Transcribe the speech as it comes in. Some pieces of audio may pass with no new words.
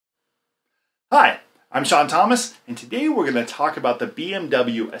Hi, I'm Sean Thomas, and today we're going to talk about the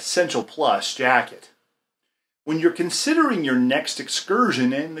BMW Essential Plus jacket. When you're considering your next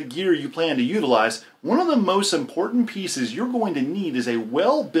excursion and the gear you plan to utilize, one of the most important pieces you're going to need is a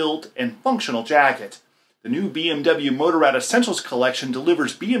well-built and functional jacket. The new BMW Motorrad Essentials collection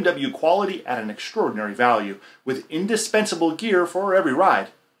delivers BMW quality at an extraordinary value, with indispensable gear for every ride.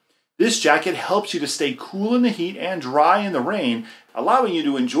 This jacket helps you to stay cool in the heat and dry in the rain, allowing you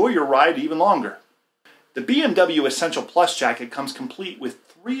to enjoy your ride even longer. The BMW Essential Plus jacket comes complete with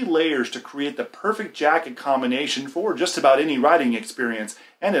 3 layers to create the perfect jacket combination for just about any riding experience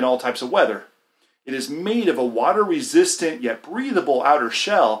and in all types of weather. It is made of a water-resistant yet breathable outer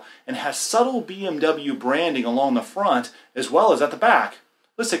shell and has subtle BMW branding along the front as well as at the back.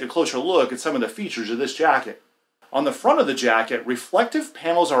 Let's take a closer look at some of the features of this jacket. On the front of the jacket, reflective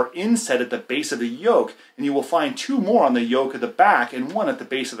panels are inset at the base of the yoke, and you will find 2 more on the yoke at the back and 1 at the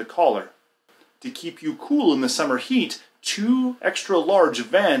base of the collar. To keep you cool in the summer heat, 2 extra large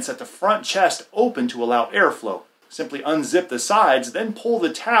vents at the front chest open to allow airflow. Simply unzip the sides, then pull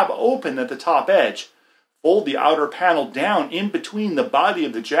the tab open at the top edge. Fold the outer panel down in between the body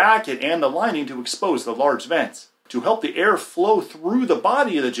of the jacket and the lining to expose the large vents. To help the air flow through the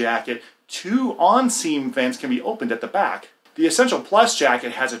body of the jacket, 2 on-seam vents can be opened at the back. The Essential Plus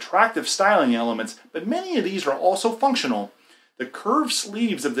jacket has attractive styling elements, but many of these are also functional. The curved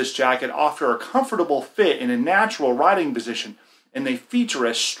sleeves of this jacket offer a comfortable fit in a natural riding position, and they feature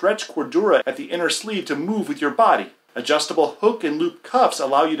a stretch cordura at the inner sleeve to move with your body. Adjustable hook and loop cuffs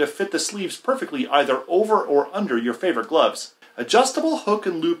allow you to fit the sleeves perfectly either over or under your favorite gloves. Adjustable hook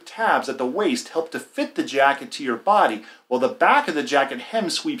and loop tabs at the waist help to fit the jacket to your body, while the back of the jacket hem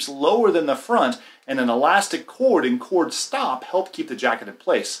sweeps lower than the front, and an elastic cord and cord stop help keep the jacket in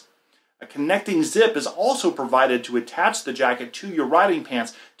place. A connecting zip is also provided to attach the jacket to your riding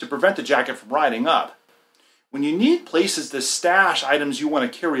pants to prevent the jacket from riding up. When you need places to stash items you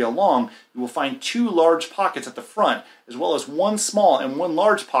want to carry along, you will find 2 large pockets at the front, as well as 1 small and 1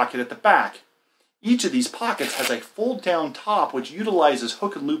 large pocket at the back. Each of these pockets has a fold-down top which utilizes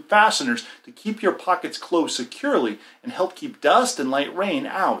hook and loop fasteners to keep your pockets closed securely and help keep dust and light rain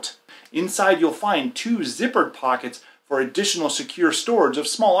out. Inside you'll find 2 zippered pockets for additional secure storage of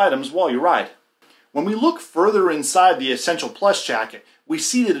small items while you ride. When we look further inside the Essential Plus jacket, we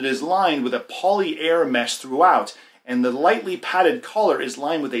see that it is lined with a poly air mesh throughout, and the lightly padded collar is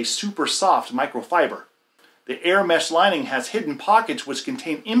lined with a super soft microfiber. The air mesh lining has hidden pockets which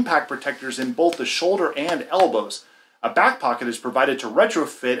contain impact protectors in both the shoulder and elbows. A back pocket is provided to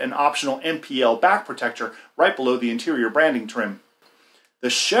retrofit an optional MPL back protector right below the interior branding trim. The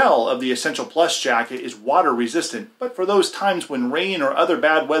shell of the Essential Plus jacket is water resistant, but for those times when rain or other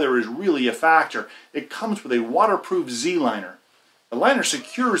bad weather is really a factor, it comes with a waterproof Z-liner. The liner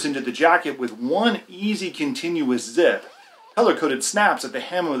secures into the jacket with 1 easy continuous zip. Color-coded snaps at the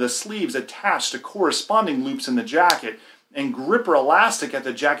hem of the sleeves attach to corresponding loops in the jacket, and gripper elastic at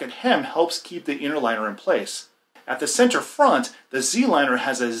the jacket hem helps keep the inner liner in place. At the center front, the Z-liner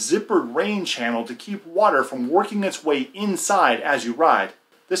has a zippered rain channel to keep water from working its way inside as you ride.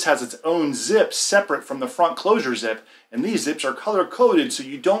 This has its own zip separate from the front closure zip, and these zips are color-coded so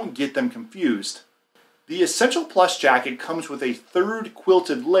you don't get them confused. The Essential Plus jacket comes with a 3rd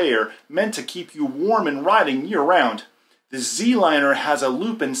quilted layer meant to keep you warm and riding year-round. The Z-liner has a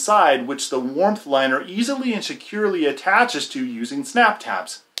loop inside which the warmth liner easily and securely attaches to using snap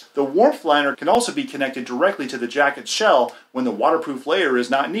tabs. The warmth liner can also be connected directly to the jacket shell when the waterproof layer is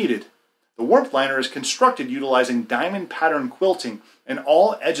not needed. The warmth liner is constructed utilizing diamond pattern quilting, and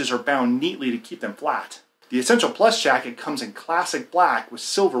all edges are bound neatly to keep them flat. The Essential Plus jacket comes in classic black with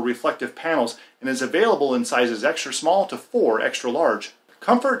silver reflective panels and is available in sizes extra small to 4 extra large.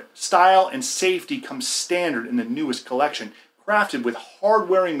 Comfort, style, and safety come standard in the newest collection, crafted with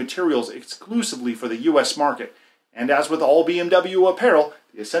hard-wearing materials exclusively for the US market. And as with all BMW apparel,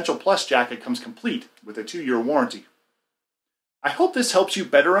 the Essential Plus jacket comes complete with a 2-year warranty. I hope this helps you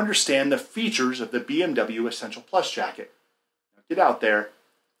better understand the features of the BMW Essential Plus jacket. Now get out there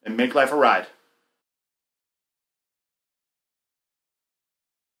and make life a ride.